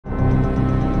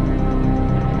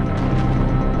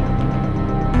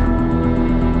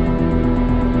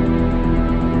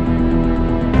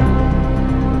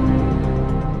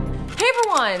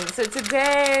so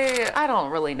today, I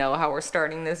don't really know how we're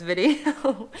starting this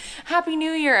video. Happy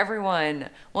New Year, everyone.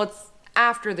 Well, it's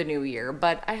after the new year,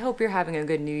 but I hope you're having a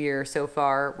good new year so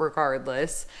far,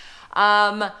 regardless.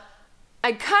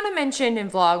 I kind of mentioned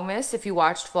in Vlogmas, if you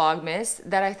watched Vlogmas,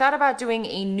 that I thought about doing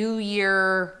a new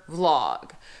year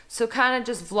vlog. So kind of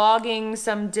just vlogging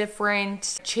some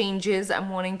different changes I'm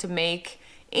wanting to make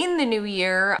in the new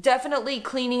year. Definitely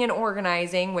cleaning and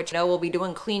organizing, which I know we'll be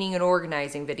doing cleaning and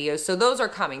organizing videos. So those are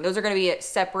coming. Those are gonna be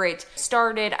separate.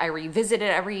 Started, I revisit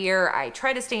it every year. I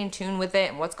try to stay in tune with it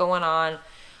and what's going on.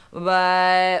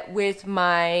 But with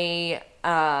my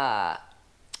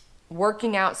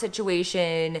working out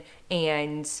situation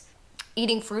and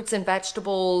eating fruits and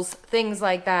vegetables, things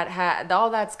like that, all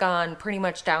that's gone pretty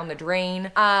much down the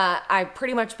drain. I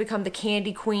pretty much become the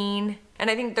candy queen. And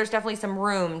I think there's definitely some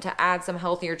room to add some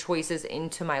healthier choices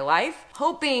into my life.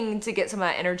 Hoping to get some of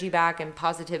that energy back and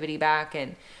positivity back,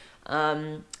 and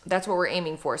that's what we're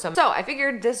aiming for. So I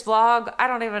figured this vlog, I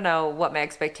don't even know what my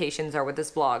expectations are with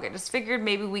this vlog. I just figured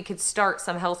maybe we could start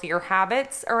some healthier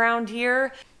habits around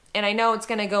here. And I know it's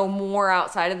gonna go more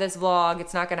outside of this vlog.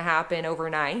 It's not gonna happen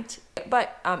overnight.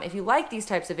 But if you like these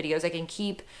types of videos, I can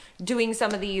keep doing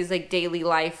some of these like daily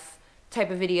life type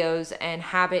of videos and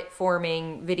habit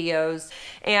forming videos.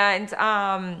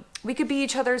 And we could be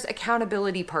each other's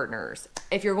accountability partners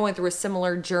if you're going through a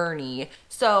similar journey.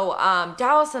 So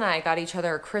Dallas and I got each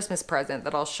other a Christmas present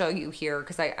that I'll show you here,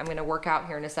 because I'm gonna work out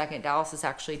here in a second. Dallas is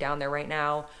actually down there right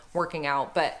now working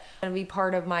out, but it's gonna be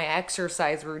part of my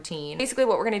exercise routine. Basically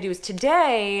what we're gonna do is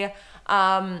today,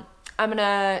 I'm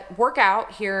gonna work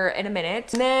out here in a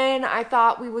minute. And then I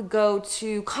thought we would go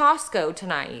to Costco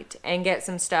tonight and get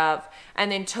some stuff.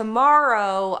 And then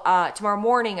tomorrow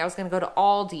morning, I was gonna go to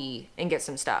Aldi and get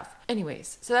some stuff.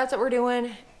 Anyways, so that's what we're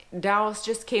doing. Dallas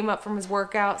just came up from his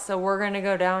workout, so we're gonna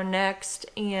go down next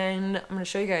and I'm gonna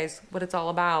show you guys what it's all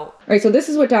about. All right, so this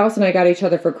is what Dallas and I got each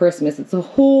other for Christmas. It's a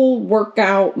whole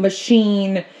workout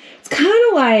machine. It's kind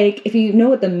of like, if you know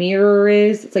what the mirror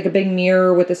is, it's like a big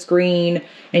mirror with a screen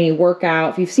and you work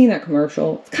out. If you've seen that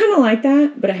commercial, it's kind of like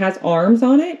that, but it has arms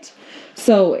on it.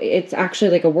 So it's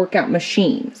actually like a workout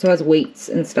machine. So it has weights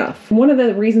and stuff. One of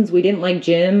the reasons we didn't like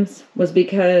gyms was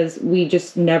because we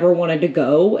just never wanted to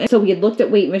go. And so we had looked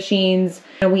at weight machines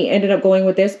and we ended up going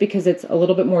with this because it's a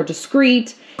little bit more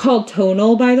discreet. Called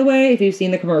Tonal, by the way. If you've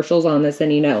seen the commercials on this,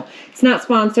 then you know. It's not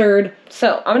sponsored.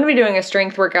 So I'm gonna be doing a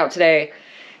strength workout today.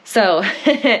 So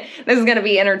this is gonna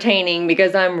be entertaining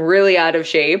because I'm really out of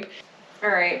shape. All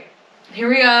right, here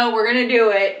we go. We're gonna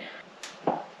do it.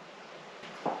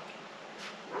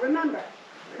 Remember,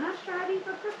 we're not striving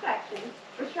for perfection,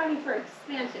 we're striving for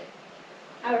expansion.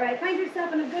 All right, find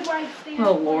yourself in a good wide stance.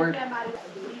 Oh, Lord. Oh,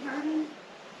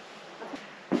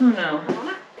 no.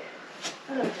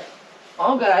 A little bit.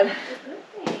 All good. Good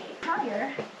thing.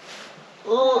 Higher.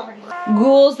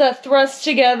 Ghouls that thrust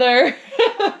together.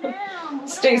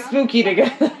 Stay spooky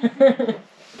together.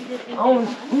 Oh,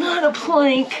 not a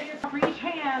plank. Reach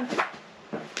hands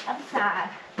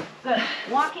outside. Good.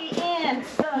 Walking in.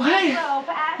 Good. What? So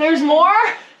There's more?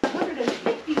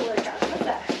 150 workouts. What's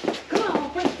that? Come on,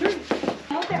 push through.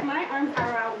 Note that my arms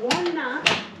are out one notch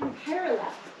from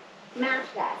parallel. Match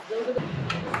that. Those are the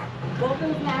both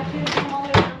those matches come all the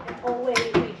way down and always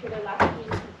make sure they're locked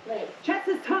into place. Chest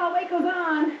is tall, weight goes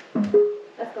on.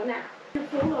 Let's go now. You're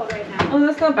full load right now. Oh,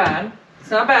 that's not bad. It's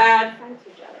not bad. Time to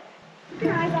each other. Keep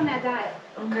your eyes on that dial.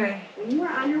 Okay. When you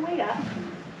are on your way up,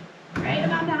 right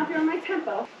about now if you're on my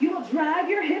tempo, you will drive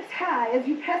your hips high as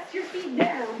you press your feet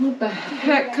down. What the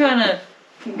heck kind of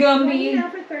Gumby?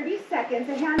 Down for 30 seconds.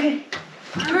 And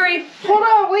hurry. Hold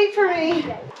on. Wait for me.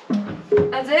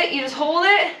 That's it? You just hold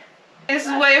it? This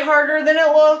is way harder than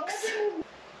it looks.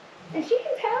 And she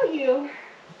can tell you,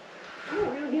 I'm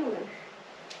a real human.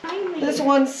 Finally. This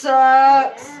one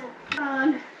sucks.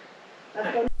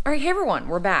 Let's go. All right, hey everyone,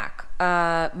 we're back.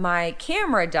 My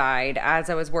camera died as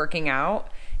I was working out,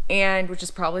 and which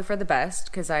is probably for the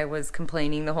best because I was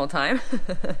complaining the whole time.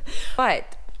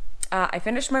 But I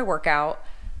finished my workout.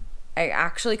 I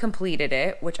actually completed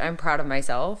it, which I'm proud of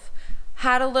myself.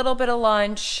 Had a little bit of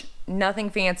lunch, nothing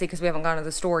fancy because we haven't gone to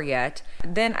the store yet.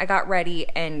 Then I got ready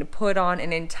and put on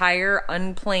an entire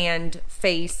unplanned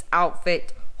face,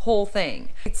 outfit, whole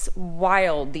thing. It's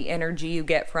wild the energy you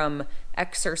get from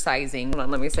exercising. Hold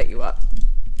on, let me set you up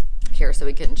here so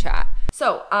we can chat.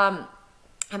 So, I'm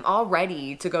all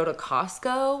ready to go to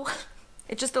Costco.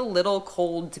 It's just a little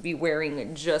cold to be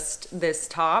wearing just this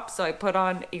top, so I put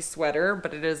on a sweater,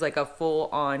 but it is like a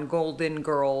full-on Golden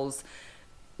Girls,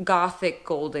 gothic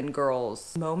Golden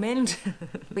Girls moment.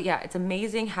 But yeah, it's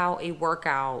amazing how a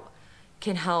workout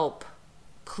can help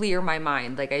clear my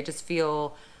mind. Like I just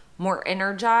feel more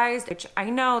energized, which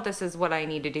I know this is what I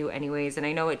need to do anyways. And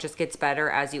I know it just gets better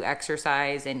as you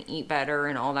exercise and eat better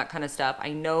and all that kind of stuff.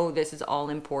 I know this is all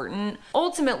important.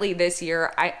 Ultimately this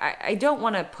year, I don't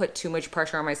want to put too much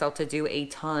pressure on myself to do a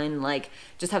ton, like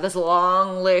just have this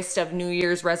long list of New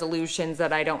Year's resolutions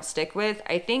that I don't stick with.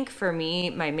 I think for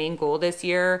me, my main goal this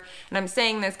year, and I'm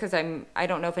saying this because I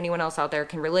don't know if anyone else out there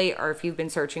can relate or if you've been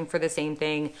searching for the same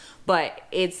thing, but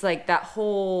it's like that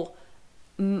whole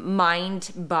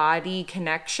mind-body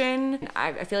connection.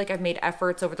 I feel like I've made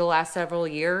efforts over the last several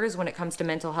years when it comes to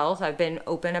mental health. I've been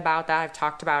open about that. I've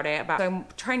talked about it. So I'm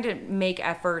trying to make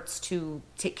efforts to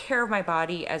take care of my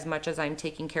body as much as I'm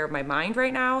taking care of my mind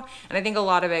right now. And I think a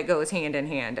lot of it goes hand in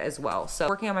hand as well. So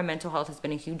working on my mental health has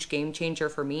been a huge game changer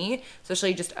for me,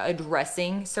 especially just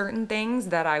addressing certain things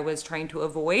that I was trying to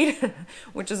avoid,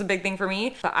 which is a big thing for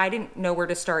me. But I didn't know where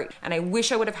to start. And I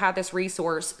wish I would have had this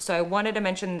resource. So I wanted to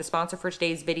mention the sponsor for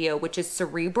today's video, which is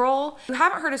Cerebral. If you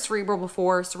haven't heard of Cerebral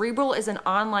before, Cerebral is an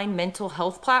online mental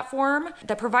health platform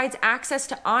that provides access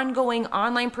to ongoing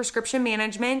online prescription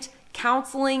management,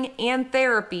 counseling, and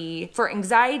therapy for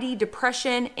anxiety,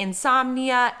 depression,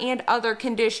 insomnia, and other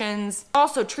conditions.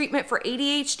 Also, treatment for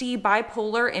ADHD,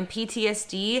 bipolar, and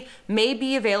PTSD may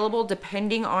be available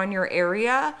depending on your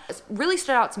area. What really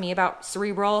stood out to me about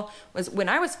Cerebral was when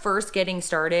I was first getting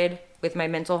started with my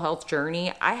mental health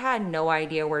journey, I had no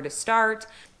idea where to start.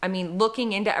 I mean,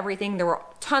 looking into everything, there were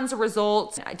tons of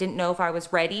results. I didn't know if I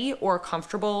was ready or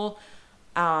comfortable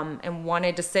and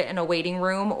wanted to sit in a waiting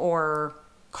room or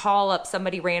call up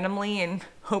somebody randomly and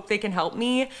hope they can help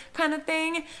me kind of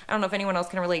thing. I don't know if anyone else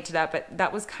can relate to that, but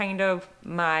that was kind of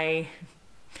my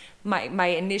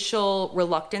initial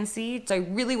reluctancy. So I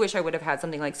really wish I would have had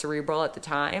something like Cerebral at the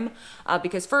time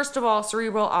because first of all,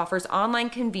 Cerebral offers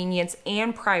online convenience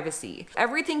and privacy.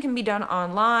 Everything can be done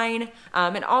online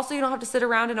and also you don't have to sit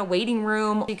around in a waiting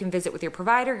room. You can visit with your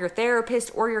provider, your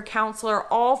therapist, or your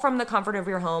counselor all from the comfort of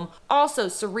your home. Also,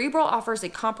 Cerebral offers a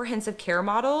comprehensive care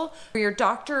model where your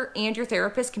doctor and your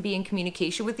therapist can be in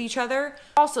communication with each other.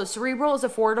 Also, Cerebral is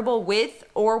affordable with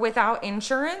or without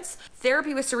insurance.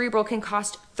 Therapy with Cerebral can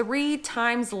cost 3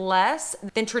 times less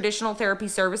than traditional therapy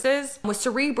services. With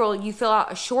Cerebral, you fill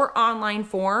out a short online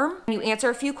form and you answer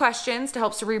a few questions to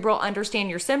help Cerebral understand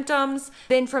your symptoms.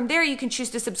 Then from there, you can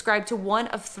choose to subscribe to one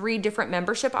of 3 different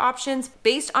membership options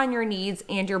based on your needs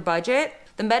and your budget: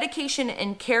 the medication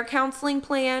and care counseling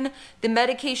plan, the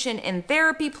medication and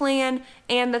therapy plan,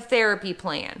 and the therapy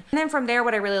plan. And then from there,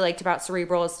 what I really liked about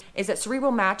Cerebral is that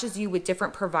Cerebral matches you with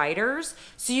different providers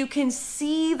so you can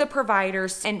see the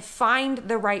providers and find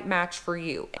the right match for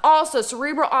you. Also,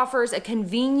 Cerebral offers a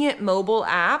convenient mobile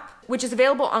app which is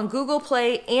available on Google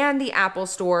Play and the Apple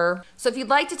Store. So if you'd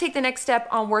like to take the next step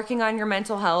on working on your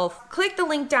mental health, click the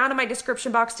link down in my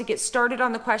description box to get started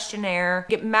on the questionnaire,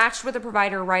 get matched with a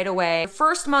provider right away.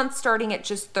 First month starting at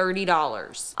just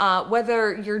 $30.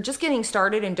 Whether you're just getting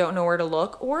started and don't know where to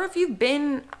look, or if you've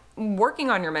been working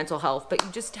on your mental health, but you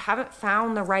just haven't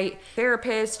found the right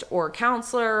therapist or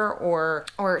counselor or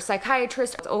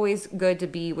psychiatrist, it's always good to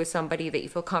be with somebody that you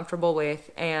feel comfortable with.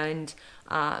 And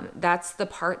that's the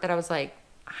part that I was like,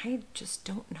 I just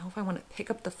don't know if I want to pick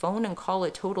up the phone and call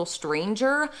a total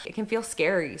stranger. It can feel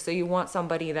scary. So you want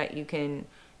somebody that you can,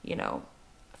 you know,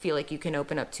 feel like you can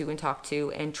open up to and talk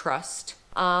to and trust.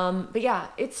 But yeah,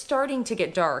 it's starting to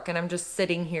get dark and I'm just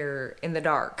sitting here in the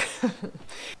dark.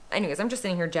 Anyways, I'm just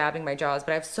sitting here jabbing my jaws,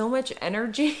 but I have so much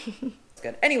energy. It's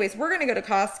good. Anyways, we're gonna go to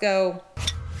Costco.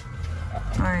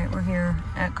 All right, we're here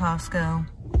at Costco.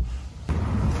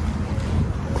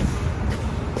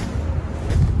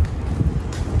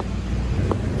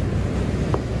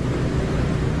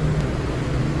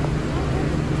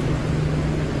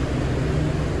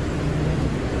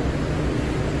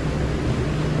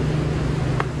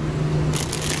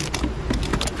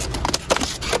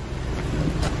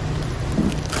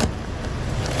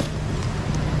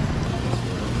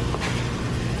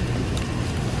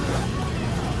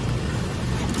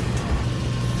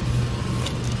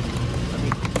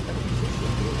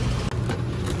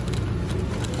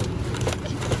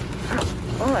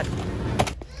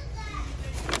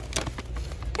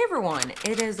 Everyone,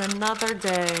 it is another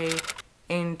day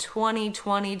in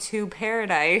 2022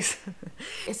 paradise.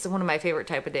 It's one of my favorite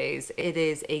type of days. It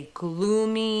is a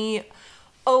gloomy,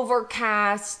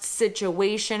 overcast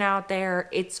situation out there.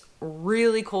 It's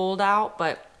really cold out,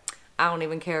 but I don't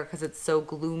even care because it's so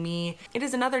gloomy. It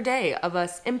is another day of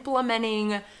us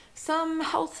implementing some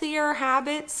healthier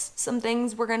habits, some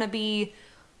things we're gonna be,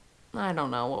 I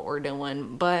don't know what we're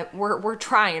doing, but we're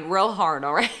trying real hard,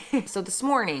 all right? So this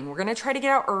morning, we're gonna try to get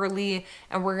out early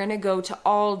and we're gonna go to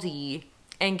Aldi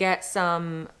and get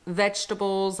some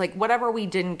vegetables, like whatever we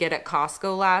didn't get at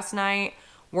Costco last night,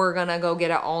 we're gonna go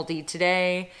get at Aldi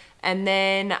today. And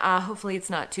then hopefully it's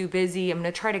not too busy. I'm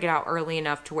gonna try to get out early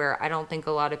enough to where I don't think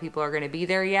a lot of people are gonna be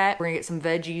there yet. We're gonna get some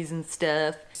veggies and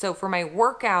stuff. So for my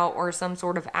workout or some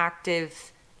sort of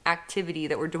active activity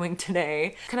that we're doing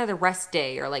today, kind of the rest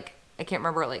day, or like, I can't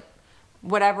remember, like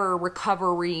whatever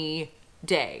recovery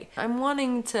day. I'm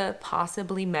wanting to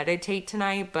possibly meditate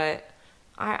tonight, but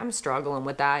I'm struggling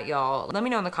with that, y'all. Let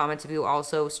me know in the comments if you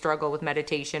also struggle with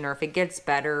meditation or if it gets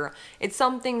better. It's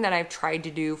something that I've tried to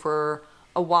do for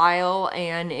a while,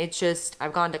 and it's just,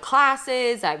 I've gone to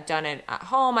classes, I've done it at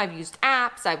home, I've used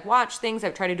apps, I've watched things,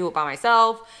 I've tried to do it by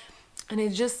myself, and it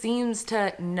just seems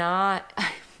to not,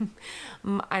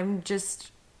 I'm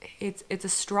just, it's a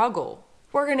struggle.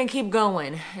 We're gonna keep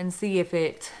going and see if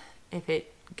it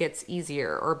gets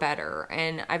easier or better.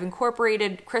 And I've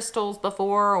incorporated crystals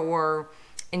before, or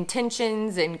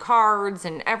intentions and cards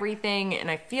and everything, and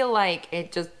I feel like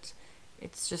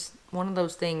it's just one of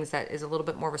those things that is a little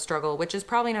bit more of a struggle, which is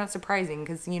probably not surprising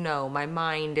because, you know, my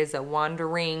mind is a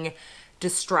wandering,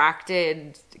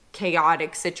 distracted,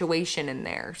 chaotic situation in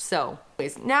there. So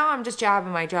anyways, now I'm just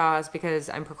jabbing my jaws because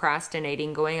I'm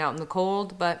procrastinating going out in the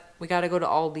cold, but we got to go to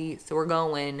Aldi, so we're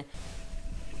going.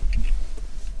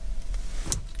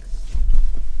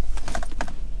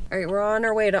 All right, we're on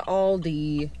our way to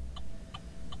Aldi.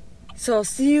 So I'll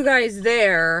see you guys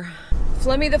there.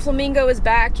 Flemmy the Flamingo is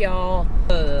back, y'all.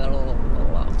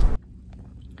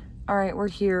 All right, we're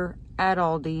here at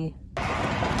Aldi.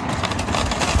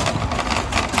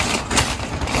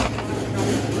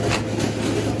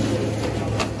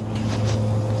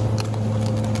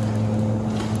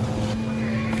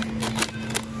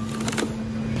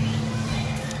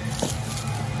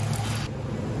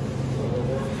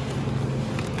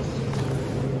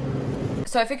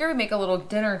 So I figured we'd make a little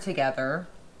dinner together.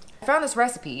 I found this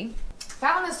recipe.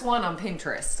 Found this one on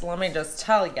Pinterest. Let me just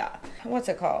tell ya. What's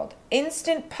it called?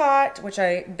 Instant Pot, which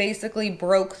I basically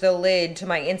broke the lid to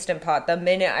my Instant Pot the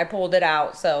minute I pulled it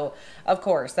out. So of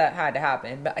course that had to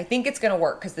happen, but I think it's gonna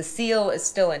work because the seal is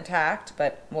still intact,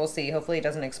 but we'll see. Hopefully it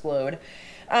doesn't explode.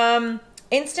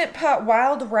 Instant Pot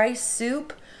wild rice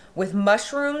soup with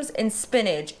mushrooms and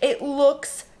spinach. It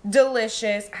looks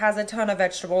delicious, has a ton of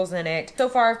vegetables in it. So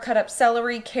far I've cut up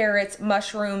celery, carrots,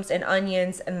 mushrooms, and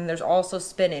onions, and then there's also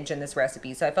spinach in this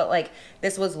recipe. So I felt like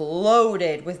this was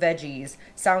loaded with veggies.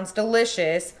 Sounds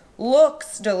delicious,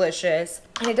 looks delicious,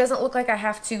 and it doesn't look like I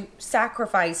have to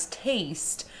sacrifice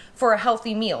taste for a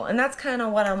healthy meal. And that's kind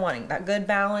of what I'm wanting, that good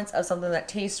balance of something that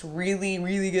tastes really,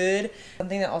 really good,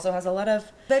 something that also has a lot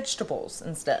of vegetables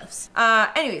and stuff.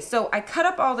 Anyway, so I cut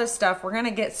up all this stuff. We're gonna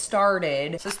get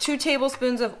started. This is 2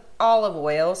 tablespoons of olive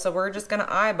oil, so we're just gonna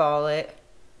eyeball it.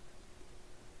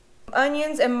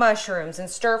 Onions and mushrooms, and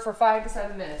stir for 5 to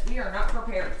 7 minutes. We are not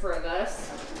prepared for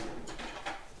this.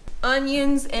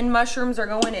 Onions and mushrooms are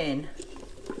going in.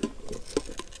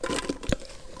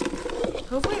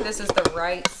 Hopefully this is the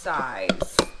right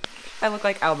size. I look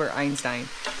like Albert Einstein.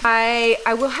 I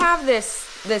will have this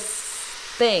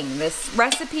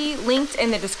recipe linked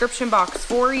in the description box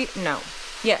for you. No,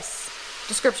 yes,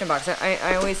 description box.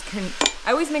 I always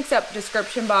mix up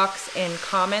description box and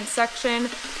comment section,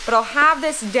 but I'll have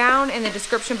this down in the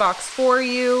description box for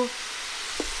you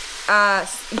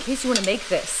in case you want to make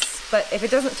this. But if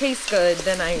it doesn't taste good,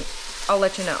 then I'll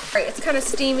let you know. All right, it's kind of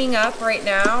steaming up right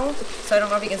now, so I don't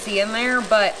know if you can see in there,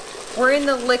 but we're in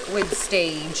the liquid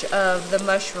stage of the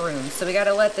mushrooms. So we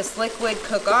gotta let this liquid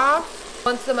cook off.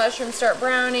 Once the mushrooms start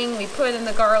browning, we put in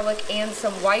the garlic and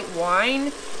some white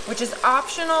wine, which is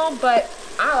optional, but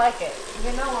I like it.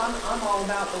 You know, I'm all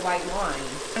about the white wine.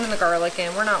 Putting the garlic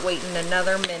in, we're not waiting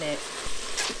another minute.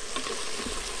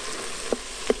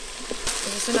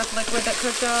 Is this enough liquid that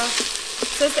cooked off? It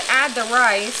says to add the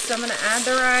rice, so I'm gonna add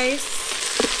the rice,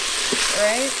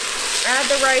 right? Add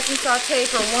the rice and saute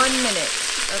for 1 minute,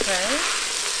 okay?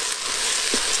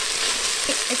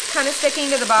 It's kind of sticking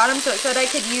to the bottom, so it said I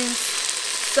could use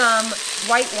some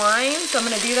white wine, so I'm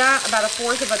gonna do that, about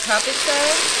 1/4 of a cup it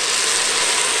says.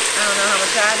 I don't know how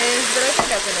much that is, but I think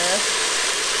that's enough.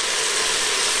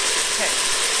 Okay,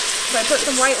 so I put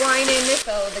some white wine in this,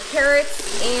 so the carrots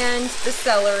and the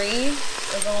celery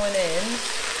are going in.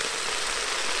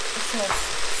 It smells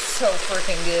so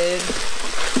freaking good.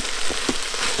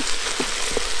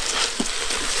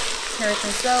 Carrots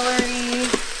and celery,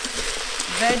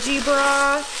 veggie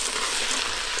broth.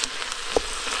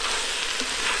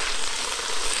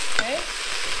 Okay.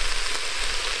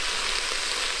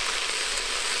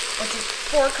 Which is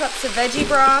 4 cups of veggie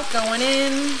broth going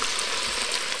in.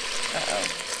 Uh-oh.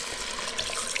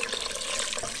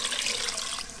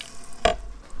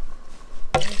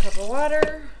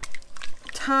 water.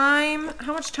 Thyme.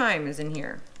 How much thyme is in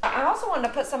here? I also wanted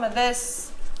to put some of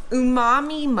this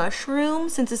umami mushroom.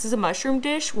 Since this is a mushroom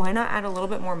dish, why not add a little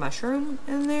bit more mushroom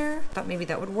in there? Thought maybe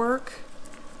that would work.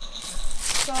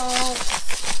 Salt,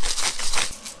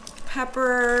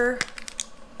 pepper.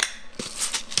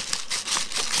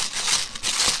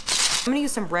 I'm gonna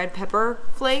use some red pepper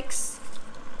flakes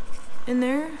in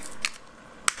there.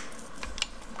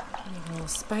 A little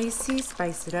spicy,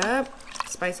 spice it up.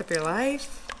 Spice up your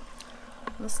life.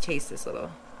 Let's taste this little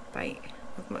bite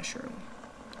of mushroom.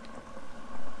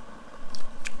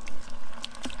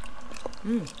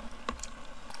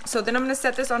 So then I'm gonna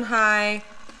set this on high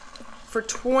for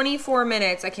 24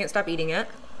 minutes. I can't stop eating it.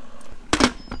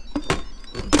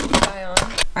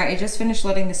 All right, I just finished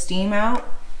letting the steam out,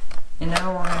 and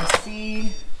now we're gonna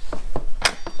see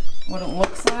what it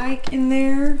looks like in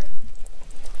there.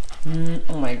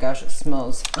 Oh my gosh, it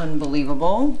smells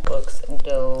unbelievable. Looks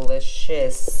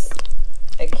delicious.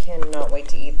 I cannot wait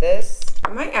to eat this. I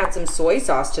might add some soy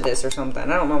sauce to this or something.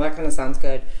 I don't know, that kind of sounds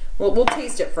good. Well, we'll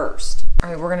taste it first. All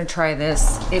right, we're gonna try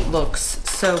this. It looks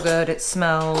so good. It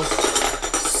smells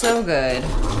so good.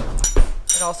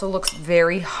 It also looks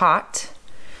very hot,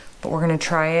 but we're gonna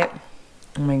try it.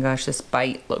 Oh my gosh, this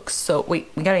bite looks so, wait,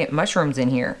 we gotta get mushrooms in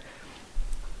here.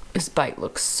 This bite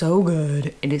looks so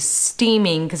good. It is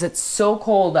steaming because it's so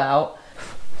cold out.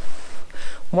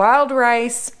 Wild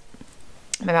rice.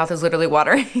 My mouth is literally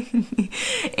watering.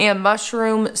 And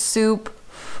mushroom soup.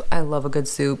 I love a good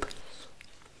soup.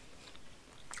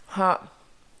 Hot.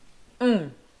 Oh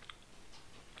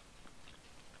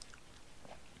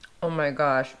my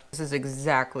gosh. This is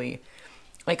exactly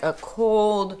like a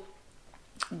cold,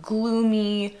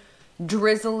 gloomy,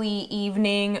 drizzly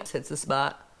evening. Hits the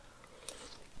spot.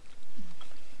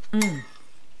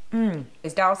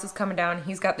 Dallas is coming down.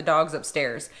 He's got the dogs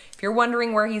upstairs. If you're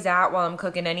wondering where he's at while I'm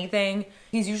cooking anything,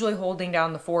 he's usually holding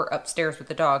down the fort upstairs with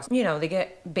the dogs. You know, they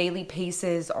get Bailey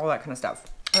paces, all that kind of stuff.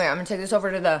 Okay, I'm gonna take this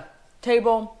over to the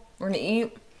table. We're gonna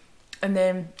eat, and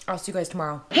then I'll see you guys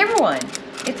tomorrow. Hey everyone,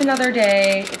 it's another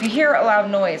day. If you hear a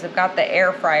loud noise, I've got the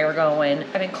air fryer going.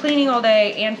 I've been cleaning all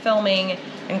day and filming,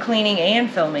 and cleaning and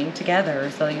filming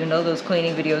together, so you know those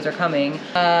cleaning videos are coming.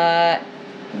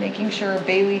 Making sure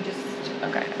Bailey just,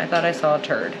 okay, I thought I saw a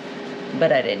turd,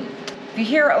 but I didn't. If you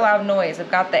hear a loud noise, I've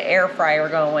got the air fryer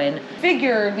going.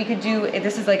 Figured we could do,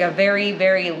 this is like a very,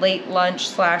 very late lunch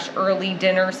 / early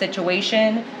dinner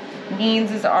situation. Means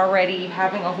is already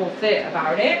having a whole fit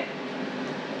about it.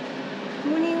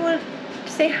 When you want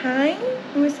to say hi?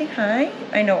 You want to say hi?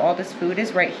 I know all this food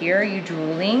is right here. Are you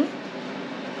drooling?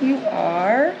 You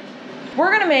are.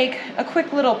 We're gonna make a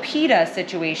quick little pita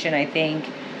situation, I think,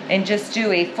 and just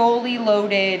do a fully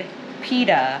loaded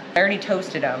pita. I already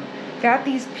toasted them. Got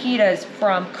these pitas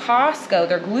from Costco.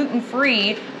 They're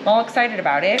gluten-free. I'm all excited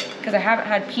about it because I haven't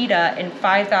had pita in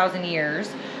 5,000 years.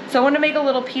 So I want to make a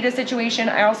little pita situation.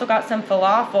 I also got some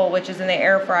falafel, which is in the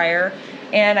air fryer,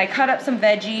 and I cut up some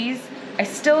veggies. I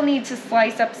still need to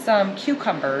slice up some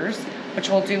cucumbers, which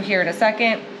we'll do here in a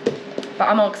second, but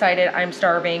I'm all excited. I'm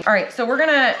starving. All right, so we're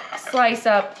gonna slice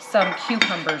up some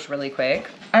cucumbers really quick.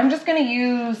 I'm just gonna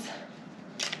use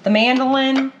the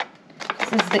mandolin.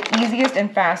 This is the easiest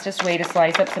and fastest way to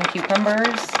slice up some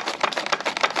cucumbers.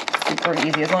 Super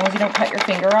easy. As long as you don't cut your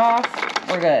finger off,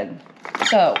 we're good.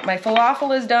 So my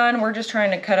falafel is done. We're just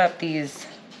trying to cut up these,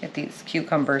 get these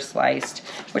cucumbers sliced,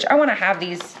 which I want to have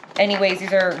these anyways.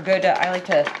 These are good. I like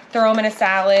to throw them in a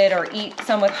salad or eat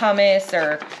some with hummus,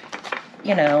 or,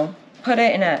 you know, put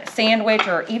it in a sandwich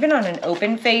or even on an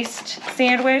open-faced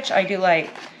sandwich. I do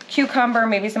like cucumber,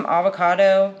 maybe some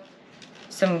avocado,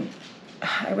 some,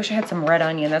 I wish I had some red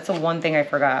onion. That's the one thing I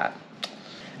forgot.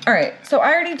 All right, so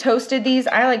I already toasted these.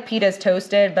 I like pitas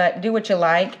toasted, but do what you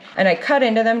like. And I cut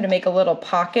into them to make a little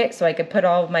pocket so I could put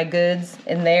all of my goods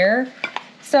in there.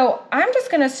 So I'm just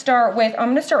gonna start with,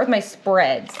 my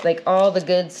spreads, like all the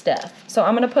good stuff. So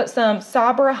I'm gonna put some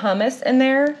Sabra hummus in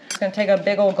there. Just gonna take a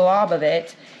big old glob of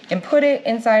it and put it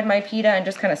inside my pita and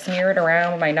just kind of smear it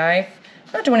around with my knife.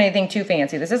 I'm not doing anything too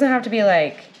fancy. This doesn't have to be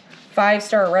like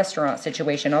 5-star restaurant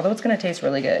situation, although it's gonna taste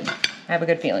really good. I have a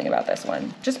good feeling about this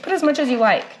one. Just put as much as you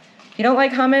like. If you don't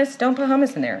like hummus, don't put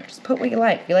hummus in there. Just put what you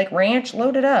like. If you like ranch,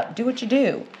 load it up. Do what you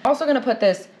do. Also gonna put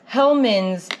this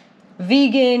Hellmann's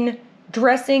vegan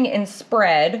dressing and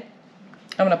spread.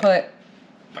 I'm gonna put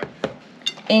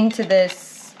into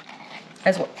this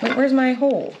as well. Wait, where's my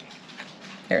hole?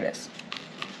 There it is.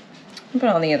 I'm gonna put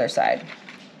it on the other side.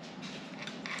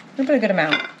 I'm gonna put a good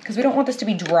amount because we don't want this to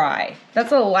be dry.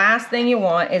 That's the last thing you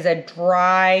want, is a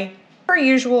dry. Per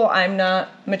usual, I'm not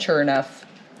mature enough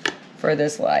for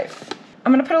this life.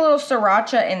 I'm gonna put a little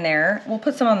sriracha in there. We'll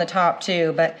put some on the top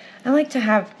too, but I like to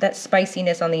have that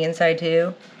spiciness on the inside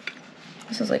too.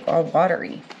 This is like all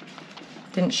watery.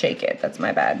 Didn't shake it, that's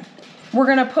my bad. We're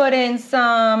gonna put in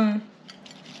some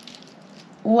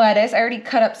lettuce. I already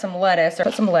cut up some lettuce.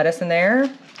 Put some lettuce in there.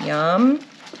 Yum.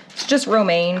 It's just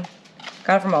romaine.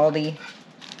 Got it from Aldi.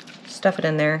 Stuff it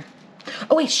in there.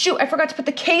 Oh wait, shoot, I forgot to put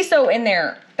the queso in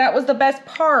there. That was the best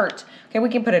part. Okay, we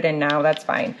can put it in now, that's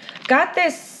fine. Got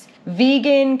this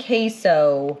vegan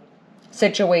queso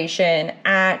situation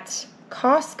at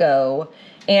Costco,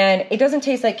 and it doesn't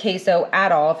taste like queso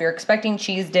at all. If you're expecting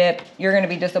cheese dip, you're gonna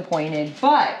be disappointed,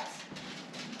 but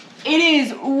it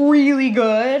is really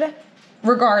good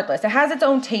regardless. It has its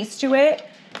own taste to it,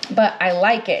 but I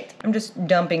like it. I'm just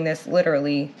dumping this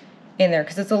literally in there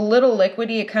because it's a little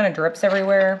liquidy. It kind of drips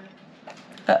everywhere.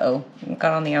 Uh-oh,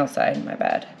 got on the outside, my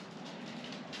bad.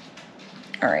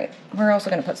 All right, we're also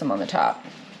gonna put some on the top.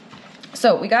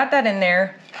 So we got that in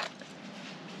there.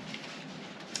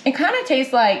 It kind of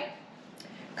tastes like,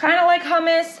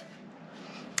 hummus.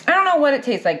 I don't know what it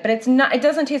tastes like, but it's not, it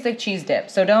doesn't taste like cheese dip,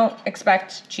 so don't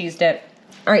expect cheese dip.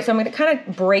 All right, so I'm gonna kind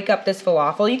of break up this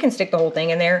falafel. You can stick the whole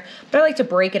thing in there, but I like to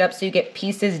break it up so you get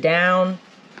pieces down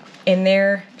in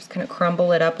there. Just kind of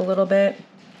crumble it up a little bit.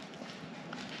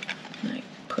 And I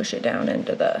push it down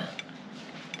into the,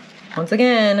 once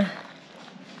again,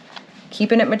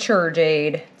 keeping it mature,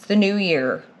 Jade. It's the new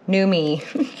year, new me.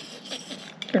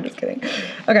 I'm just kidding.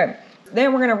 Okay,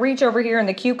 then we're gonna reach over here in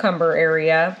the cucumber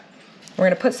area. We're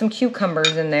gonna put some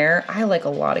cucumbers in there. I like a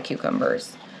lot of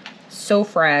cucumbers. So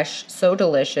fresh, so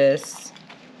delicious.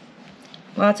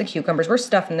 Lots of cucumbers. We're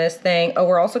stuffing this thing. Oh,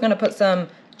 we're also gonna put some,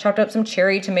 chopped up some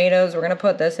cherry tomatoes. We're gonna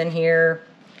put this in here.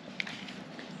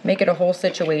 Make it a whole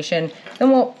situation.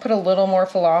 Then we'll put a little more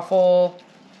falafel,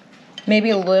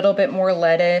 maybe a little bit more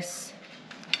lettuce.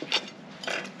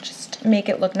 Just make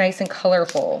it look nice and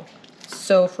colorful.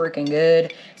 So freaking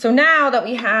good. So now that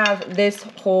we have this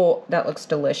whole, that looks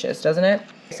delicious, doesn't it?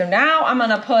 So now I'm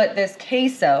gonna put this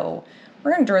queso.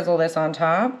 We're gonna drizzle this on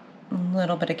top. A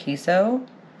little bit of queso.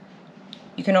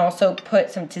 You can also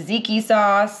put some tzatziki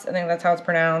sauce. I think that's how it's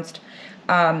pronounced.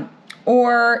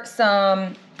 Or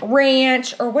some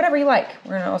ranch or whatever you like.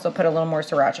 We're gonna also put a little more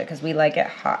sriracha because we like it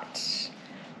hot.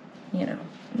 You know,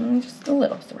 just a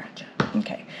little sriracha.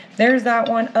 Okay, there's that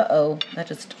one. Uh-oh, that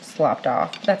just slopped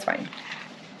off. That's fine.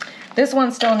 This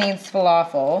one still needs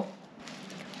falafel. Oh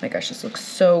my gosh, this looks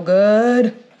so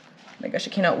good. Oh my gosh,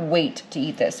 I cannot wait to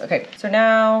eat this. Okay, so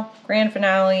now, grand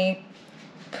finale,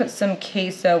 put some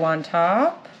queso on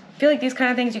top. I feel like these kind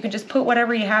of things, you can just put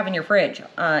whatever you have in your fridge.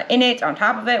 In it, on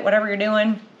top of it, whatever you're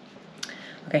doing.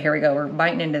 Okay, here we go. We're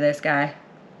biting into this guy.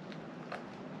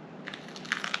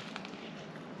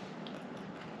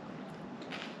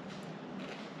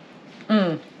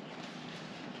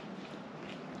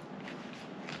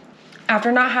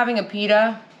 After not having a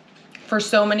pita for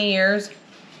so many years,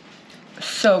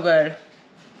 so good.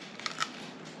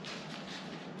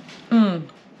 I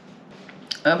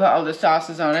put all the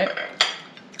sauces on it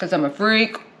because I'm a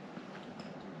freak.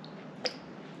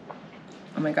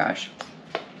 Oh my gosh.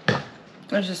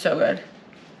 This is so good.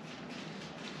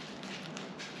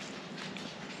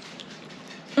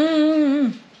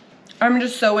 I'm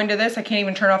just so into this, I can't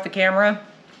even turn off the camera.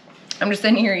 I'm just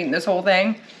sitting here eating this whole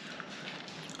thing.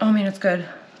 Oh man, it's good.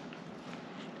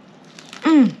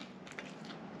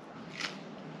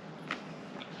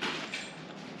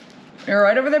 You're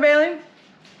right over there, Bailey?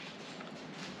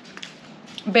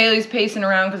 Bailey's pacing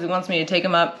around because he wants me to take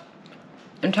him up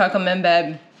and tuck him in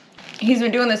bed. He's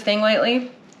been doing this thing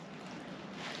lately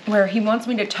where he wants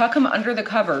me to tuck him under the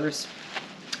covers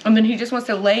and then he just wants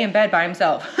to lay in bed by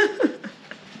himself.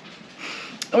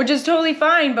 Which is totally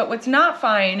fine, but what's not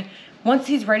fine, once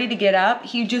he's ready to get up,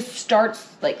 he just starts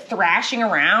like thrashing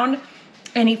around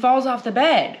and he falls off the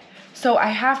bed. So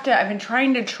I've been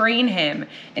trying to train him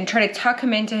and try to tuck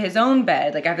him into his own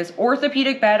bed. Like I have this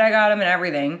orthopedic bed I got him and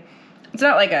everything. It's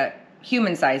not like a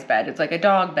human-sized bed, it's like a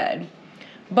dog bed.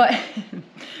 But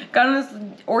got him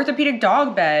this orthopedic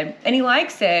dog bed and he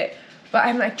likes it, but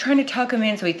I'm like trying to tuck him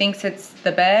in so he thinks it's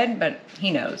the bed, but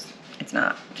he knows it's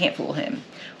not. Can't fool him.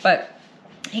 But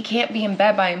he can't be in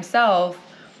bed by himself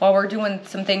while we're doing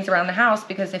some things around the house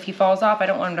because if he falls off, I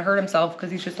don't want him to hurt himself because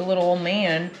he's just a little old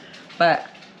man. But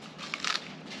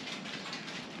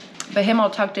him all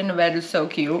tucked into bed is so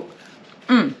cute.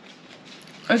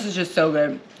 This is just so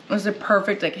good. This is a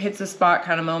perfect, like, hits the spot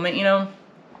kind of moment, you know?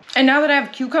 And now that I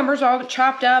have cucumbers all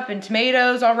chopped up and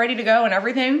tomatoes all ready to go and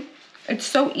everything, it's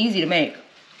so easy to make.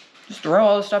 Just throw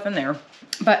all the stuff in there.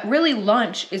 But really,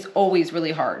 lunch is always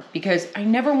really hard because I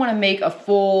never want to make a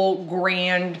full,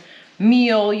 grand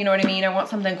meal, you know what I mean? I want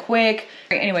something quick.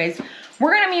 Anyways,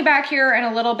 we're gonna meet back here in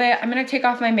a little bit. I'm gonna take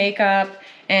off my makeup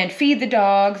and feed the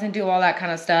dogs and do all that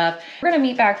kind of stuff. We're gonna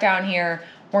meet back down here.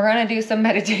 We're gonna do some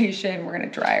meditation. We're gonna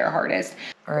try our hardest.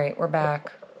 All right, we're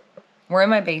back. We're in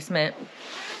my basement.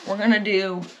 We're gonna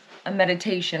do a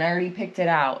meditation. I already picked it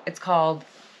out. It's called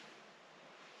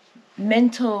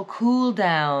Mental Cool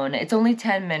Down. It's only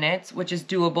 10 minutes, which is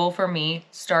doable for me,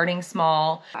 starting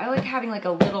small. I like having like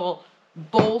a little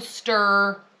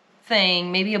bolster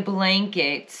thing, maybe a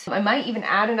blanket. I might even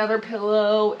add another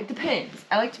pillow. It depends.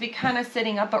 I like to be kind of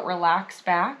sitting up but relaxed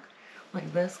back.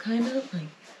 Like this kind of,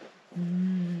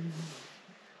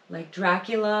 like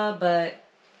Dracula, but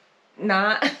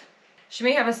not. She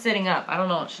may have us sitting up. I don't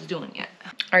know what she's doing yet.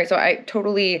 All right, so I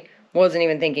totally wasn't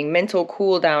even thinking mental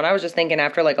cool down. I was just thinking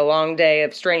after like a long day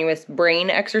of strenuous brain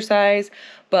exercise,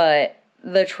 but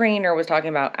the trainer was talking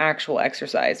about actual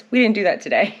exercise. We didn't do that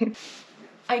today.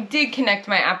 I did connect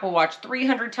my Apple Watch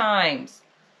 300 times.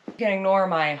 You can ignore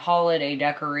my holiday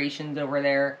decorations over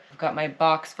there. I've got my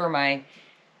box for my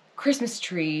Christmas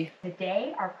tree.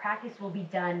 Today, our practice will be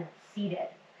done seated.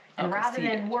 And Okay, rather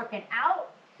seated. than working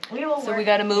out, we will So we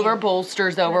got to move our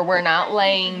bolsters over. We're not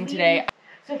laying today.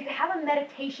 So if you have a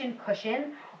meditation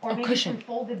cushion or maybe cushion. some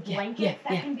folded Yeah, blankets, yeah.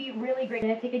 that can be really great.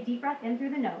 You're gonna take a deep breath in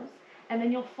through the nose, and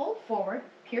then you'll fold forward,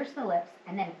 pierce the lips,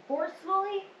 and then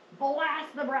forcefully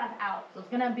blast the breath out. So it's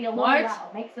gonna be a little What?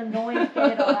 loud. Make some noise,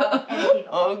 get it out, empty the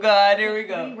Oh God, here we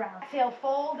go. 3 rounds. Exhale,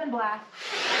 fold and blast.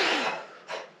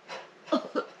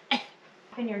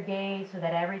 Open your gaze so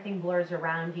that everything blurs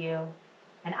around you.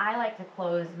 And I like to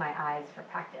close my eyes for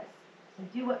practice. So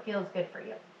do what feels good for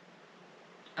you.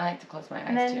 I like to close my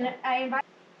And eyes then too. I invite,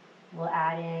 we'll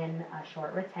add in a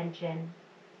short retention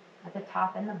at the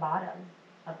top and the bottom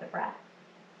of the breath.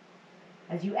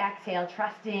 As you exhale,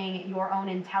 trusting your own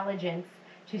intelligence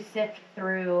to sift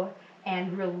through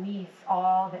and release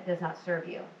all that does not serve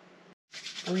you.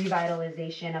 A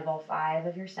revitalization of all 5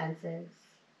 of your senses.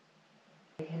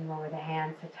 You can lower the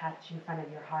hands to touch in front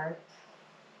of your heart.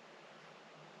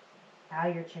 Bow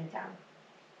your chin down.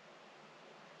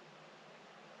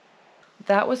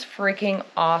 That was freaking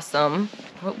awesome.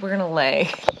 We're gonna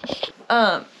lay.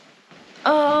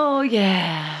 Oh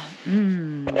yeah.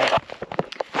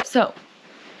 So,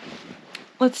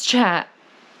 let's chat.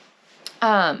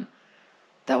 That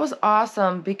was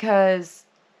awesome because,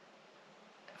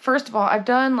 first of all, I've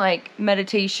done like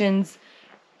meditations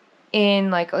in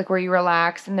like where you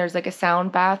relax and there's like a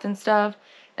sound bath and stuff.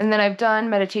 And then I've done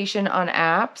meditation on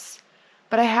apps,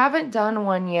 but I haven't done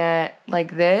one yet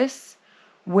like this,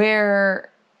 where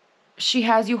she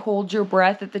has you hold your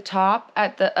breath at the top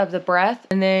of the breath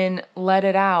and then let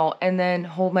it out and then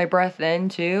hold my breath in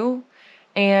too.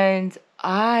 And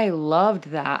I loved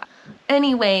that.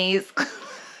 Anyways,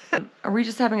 are we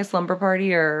just having a slumber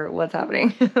party or what's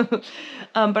happening? But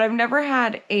I've never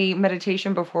had a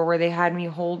meditation before where they had me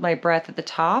hold my breath at the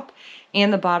top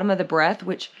and the bottom of the breath,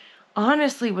 which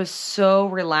honestly was so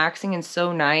relaxing and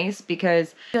so nice,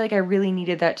 because I feel like I really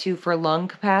needed that too for lung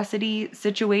capacity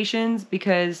situations,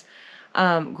 because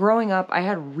growing up I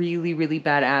had really, really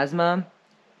bad asthma.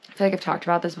 I feel like I've talked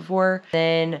about this before.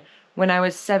 Then when I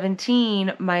was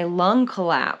 17, my lung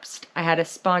collapsed. I had a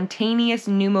spontaneous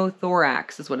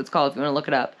pneumothorax is what it's called if you want to look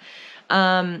it up.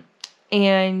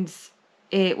 And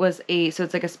it was so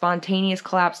it's like a spontaneous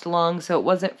collapsed lung. So it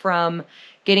wasn't from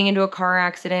getting into a car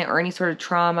accident or any sort of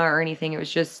trauma or anything. It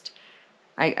was just,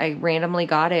 I randomly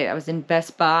got it. I was in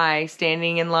Best Buy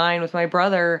standing in line with my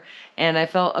brother and I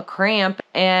felt a cramp,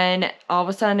 and all of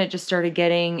a sudden it just started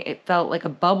it felt like a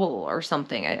bubble or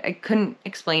something. I couldn't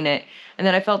explain it. And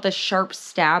then I felt this sharp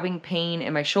stabbing pain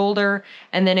in my shoulder,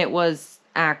 and then it was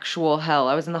actual hell.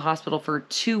 I was in the hospital for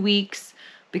 2 weeks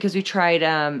because we tried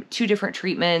 2 different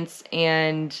treatments,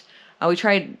 and we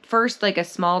tried first like a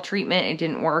small treatment. It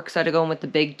didn't work, so I had to go in with the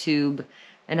big tube,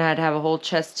 and I had to have a whole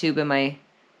chest tube in my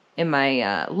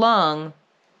lung,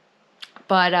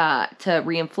 but to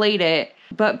reinflate it.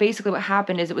 But basically what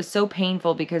happened is it was so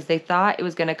painful because they thought it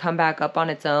was going to come back up on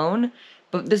its own.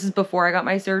 But this is before I got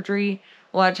my surgery.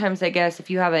 A lot of times, I guess, if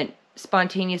you have a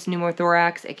spontaneous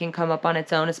pneumothorax, it can come up on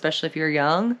its own, especially if you're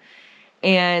young.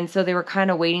 And so they were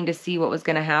kind of waiting to see what was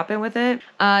going to happen with it.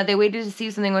 They waited to see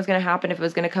if something was going to happen, if it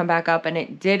was going to come back up, and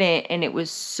it didn't. And it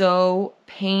was so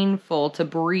painful to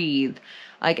breathe.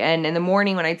 And in the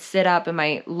morning when I'd sit up and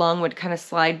my lung would kind of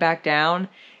slide back down,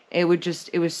 it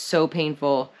was so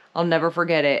painful. I'll never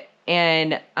forget it.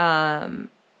 And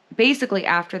basically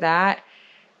after that,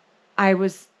 I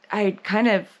kind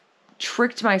of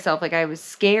tricked myself. Like, I was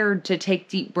scared to take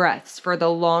deep breaths for the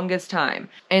longest time.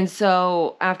 And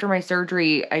so after my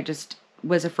surgery, I just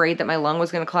was afraid that my lung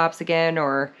was going to collapse again,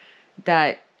 or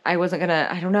that I wasn't gonna,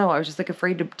 I don't know, I was just like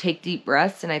afraid to take deep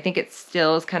breaths, and I think it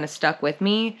still is kind of stuck with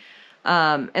me.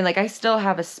 And like I still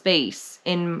have a space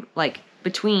in like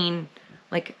between,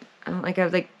 like I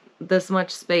have like this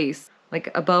much space like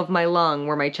above my lung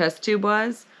where my chest tube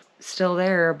was, still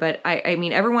there. But I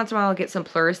mean, every once in a while I'll get some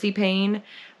pleurisy pain,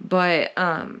 but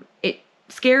it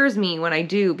scares me when I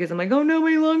do, because I'm like, oh no,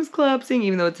 my lung's collapsing,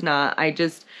 even though it's not.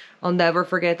 I'll never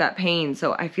forget that pain.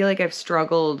 So I feel like I've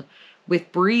struggled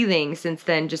with breathing since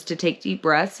then, just to take deep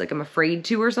breaths, like I'm afraid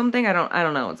to or something. I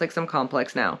don't know. It's like some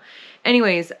complex now.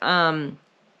 Anyways,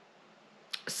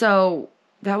 so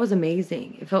that was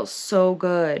amazing. It felt so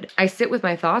good. I sit with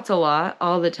my thoughts a lot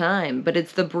all the time, but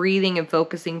it's the breathing and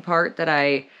focusing part that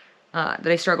I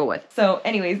struggle with. So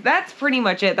anyways, that's pretty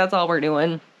much it. That's all we're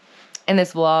doing in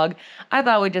this vlog. I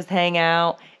thought we'd just hang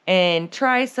out and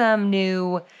try some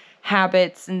new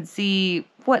habits and see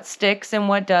what sticks and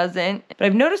what doesn't. But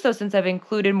I've noticed though, since I've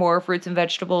included more fruits and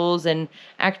vegetables and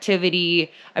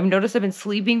activity, I've noticed I've been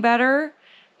sleeping better.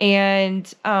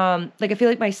 And like I feel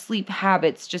like my sleep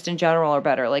habits just in general are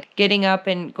better. Like getting up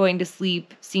and going to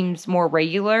sleep seems more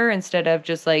regular, instead of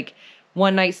just like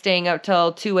one night staying up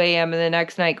till 2 a.m. and the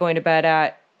next night going to bed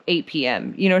at 8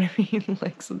 p.m. You know what I mean?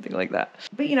 Like something like that.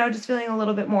 But you know, just feeling a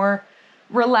little bit more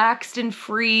relaxed and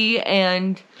free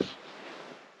and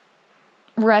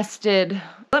rested.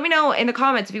 Let me know in the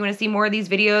comments if you want to see more of these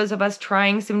videos of us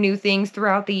trying some new things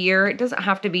throughout the year. It doesn't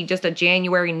have to be just a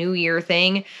January New Year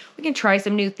thing. We can try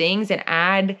some new things and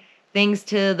add things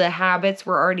to the habits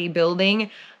we're already building.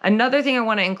 Another thing I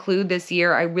want to include this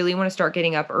year, I really want to start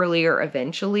getting up earlier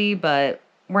eventually, but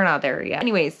we're not there yet.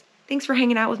 Anyways, thanks for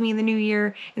hanging out with me in the new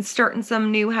year and starting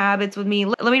some new habits with me.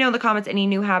 Let me know in the comments any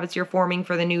new habits you're forming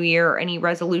for the new year, or any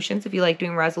resolutions if you like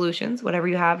doing resolutions, whatever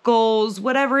you have, goals,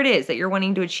 whatever it is that you're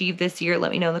wanting to achieve this year,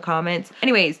 let me know in the comments.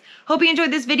 Anyways, hope you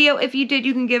enjoyed this video. If you did,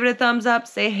 you can give it a thumbs up,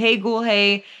 say hey ghoul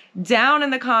hey down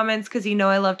in the comments, because you know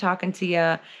I love talking to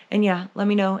you. And yeah, let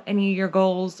me know any of your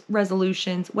goals,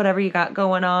 resolutions, whatever you got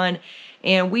going on.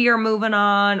 And we are moving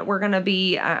on. We're gonna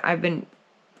be, I've been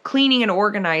cleaning and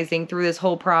organizing through this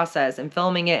whole process and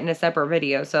filming it in a separate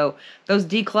video. So those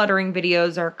decluttering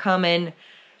videos are coming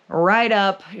right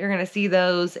up. You're going to see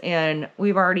those, and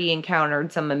we've already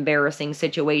encountered some embarrassing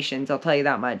situations, I'll tell you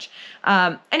that much.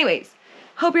 Anyways,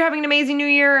 hope you're having an amazing new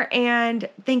year, and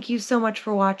thank you so much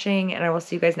for watching, and I will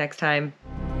see you guys next time.